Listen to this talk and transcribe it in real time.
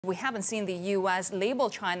We haven't seen the U.S. label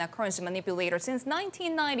China currency manipulator since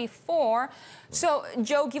 1994. So,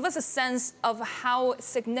 Joe, give us a sense of how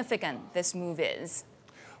significant this move is.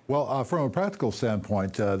 Well, from a practical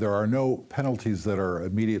standpoint, there are no penalties that are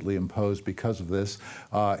immediately imposed because of this,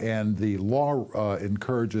 and the law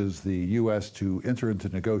encourages the U.S. to enter into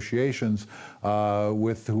negotiations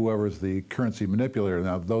with whoever's the currency manipulator.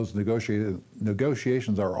 Now, those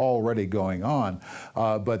negotiations are already going on,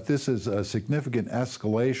 but this is a significant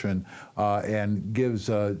escalation and gives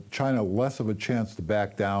China less of a chance to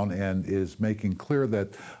back down, and is making clear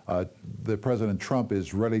that President Trump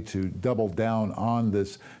is ready to double down on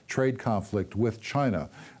this trade conflict with China.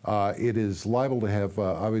 It is liable to have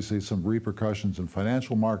obviously some repercussions in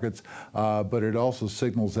financial markets, but it also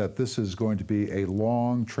signals that this is going to be a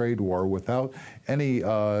long trade war without any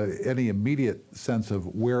immediate sense of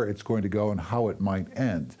where it's going to go and how it might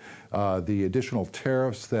end. The additional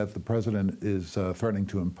tariffs that the president is threatening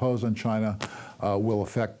to impose on China will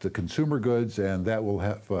affect the consumer goods, and that will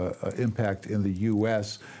have an impact in the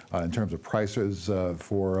U.S. In terms of prices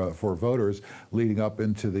for voters leading up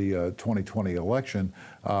into the 2020 election.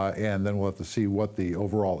 And then we'll have to see what the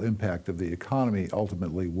overall impact of the economy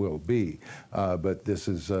ultimately will be. But this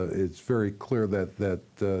is it's very clear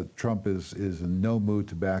that Trump is in no mood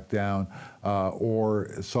to back down or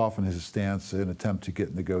soften his stance in an attempt to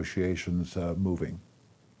get negotiations moving.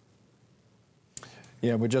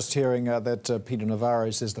 Yeah, we're just hearing that Peter Navarro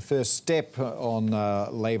says the first step on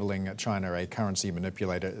labelling China a currency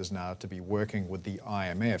manipulator is now to be working with the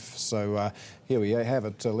IMF. So here we have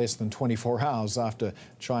it, less than 24 hours after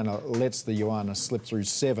China lets the yuan slip through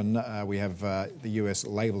 7. We have the US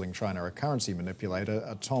labelling China a currency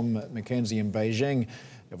manipulator. Tom, Mackenzie in Beijing,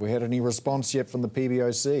 have we had any response yet from the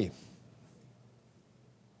PBOC?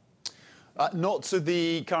 Not to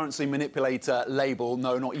the currency manipulator label,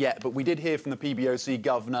 no, not yet. But we did hear from the PBOC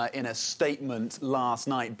governor in a statement last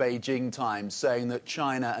night, Beijing time, saying that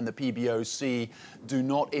China and the PBOC do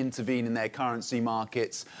not intervene in their currency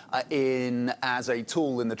markets as a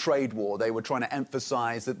tool in the trade war. They were trying to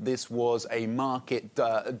emphasize that this was a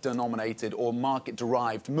market-denominated or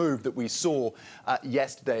market-derived move that we saw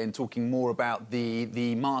yesterday, and talking more about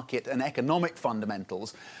the market and economic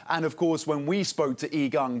fundamentals. And, of course, when we spoke to Yi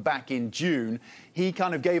Gang back in June, he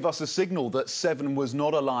kind of gave us a signal that 7 was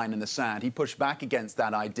not a line in the sand. He pushed back against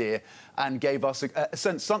that idea and gave us a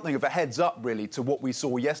sense, something of a heads up, really, to what we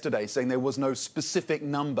saw yesterday, saying there was no specific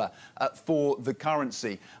number for the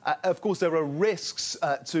currency. Of course, there are risks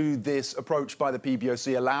to this approach by the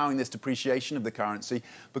PBOC, allowing this depreciation of the currency,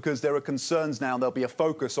 because there are concerns now there'll be a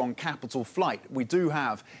focus on capital flight. We do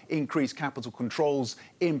have increased capital controls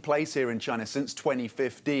in place here in China since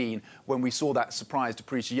 2015, when we saw that surprise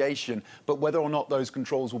depreciation. But whether or not those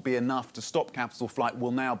controls will be enough to stop capital flight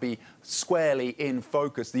will now be squarely in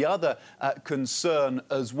focus. The other concern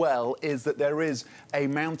as well is that there is a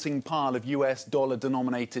mounting pile of US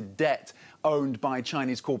dollar-denominated debt owned by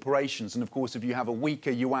Chinese corporations. And, of course, if you have a weaker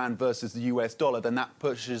yuan versus the US dollar, then that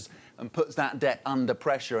pushes and puts that debt under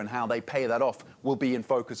pressure, and how they pay that off will be in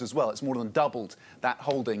focus as well. It's more than doubled that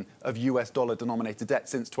holding of US dollar-denominated debt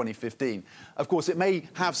since 2015. Of course, it may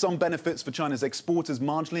have some benefits for China's exporters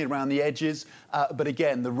marginally around the edges, but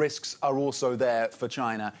again, the risks are also there for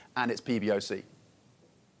China and its PBOC.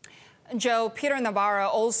 Joe, Peter Navarro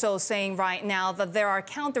also saying right now that there are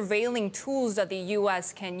countervailing tools that the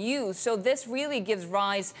U.S. can use. So this really gives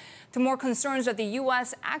rise to more concerns that the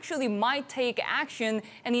U.S. actually might take action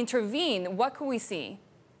and intervene. What could we see?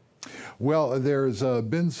 Well, there's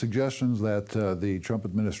been suggestions that the Trump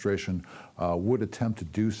administration would attempt to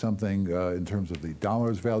do something in terms of the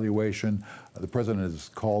dollar's valuation. The president has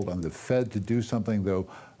called on the Fed to do something, though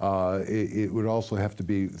it would also have to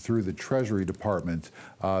be through the Treasury Department.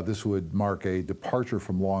 This would mark a departure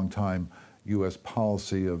from longtime U.S.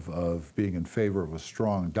 policy of being in favor of a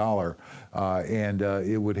strong dollar, and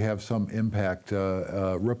it would have some impact,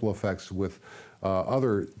 ripple effects with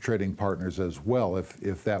other trading partners as well,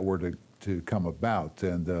 if that were to come about,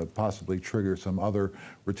 and possibly trigger some other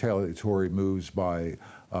retaliatory moves by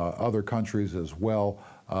other countries as well.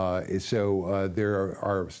 So they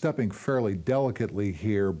are stepping fairly delicately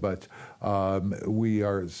here, but we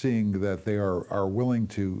are seeing that they are willing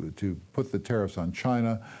to put the tariffs on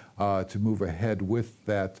China, to move ahead with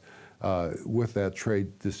that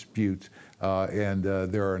trade dispute. And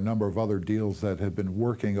there are a number of other deals that have been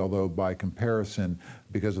working, although by comparison,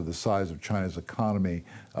 because of the size of China's economy,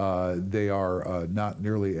 they are not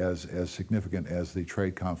nearly as significant as the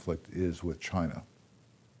trade conflict is with China.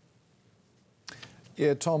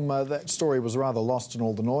 Yeah, Tom, that story was rather lost in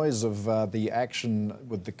all the noise of the action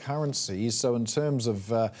with the currency. So in terms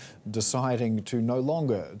of deciding to no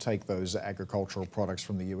longer take those agricultural products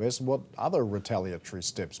from the US, what other retaliatory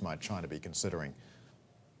steps might China be considering?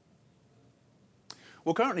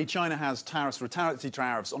 Well, currently China has retaliatory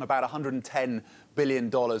tariffs on about $110 billion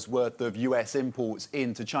worth of US imports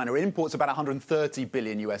into China. It imports about $130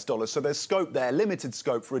 billion US. So there's scope there, limited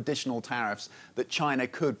scope for additional tariffs that China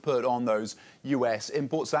could put on those US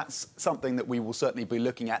imports. That's something that we will certainly be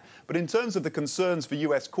looking at. But in terms of the concerns for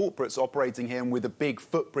US corporates operating here and with a big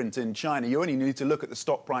footprint in China, you only need to look at the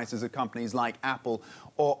stock prices of companies like Apple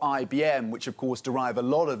or IBM, which of course derive a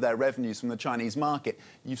lot of their revenues from the Chinese market.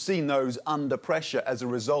 You've seen those under pressure as a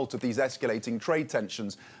result of these escalating trade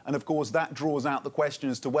tensions. And of course that draws out the question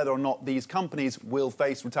as to whether or not these companies will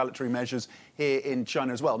face retaliatory measures here in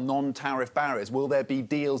China as well. Non-tariff barriers. Will there be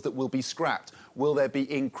deals that will be scrapped? Will there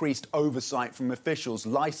be increased oversight from officials,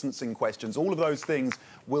 licensing questions? All of those things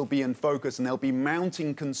will be in focus, and there'll be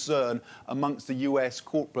mounting concern amongst the US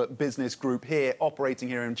corporate business group here, operating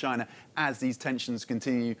here in China, as these tensions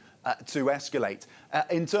continue to escalate.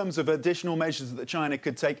 In terms of additional measures that China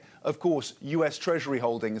could take, of course, US Treasury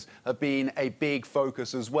holdings have been a big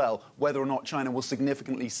focus as well. Whether or not China will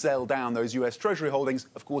significantly sell down those US Treasury holdings,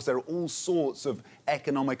 of course, there are all sorts of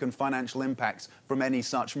economic and financial impacts from any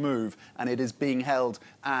such move, and it is being held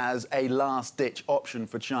as a last-ditch option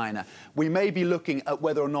for China. We may be looking at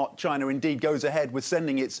whether or not China indeed goes ahead with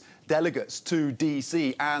sending its delegates to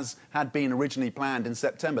D.C. as had been originally planned in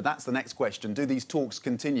September. That's the next question. Do these talks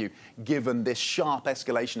continue given this sharp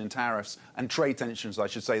escalation in tariffs and trade tensions, I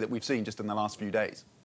should say, that we've seen just in the last few days?